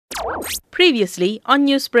Previously on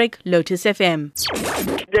Newsbreak, Lotus FM.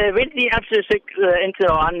 The really absolute incident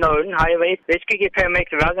are unknown. However, Rescue Care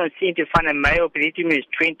Paramedics arrived on scene to find a male beneath him in his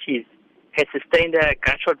 20s had sustained a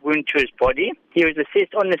gunshot wound to his body. He was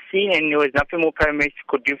assessed on the scene and there was nothing more paramedics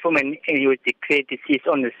could do for him, and he was declared deceased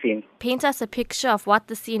on the scene. Paint us a picture of what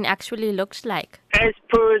the scene actually looked like. As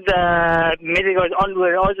per the medical on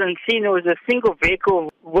the scene, there was a single vehicle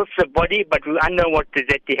with the body, but we don't know what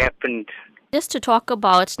exactly happened. Just to talk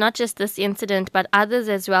about not just this incident but others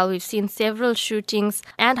as well, we've seen several shootings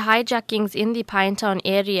and hijackings in the Pinetown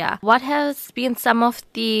area. What has been some of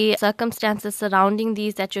the circumstances surrounding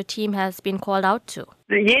these that your team has been called out to?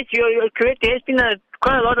 Yes, you're correct. There's been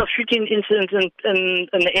quite a lot of shooting incidents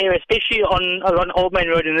in the area, especially along Old Man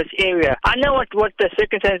Road in this area. I know what the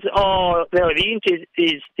circumstances are that are leading to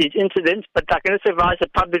these incidents, but I can also advise the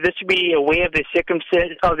public this should be aware of the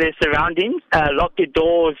circumstances of their surroundings. Lock your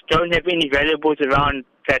doors, don't have any valuables around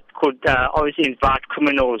that could obviously invite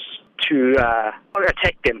criminals to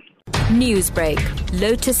attack them. Newsbreak,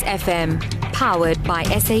 Lotus FM, powered by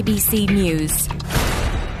SABC News.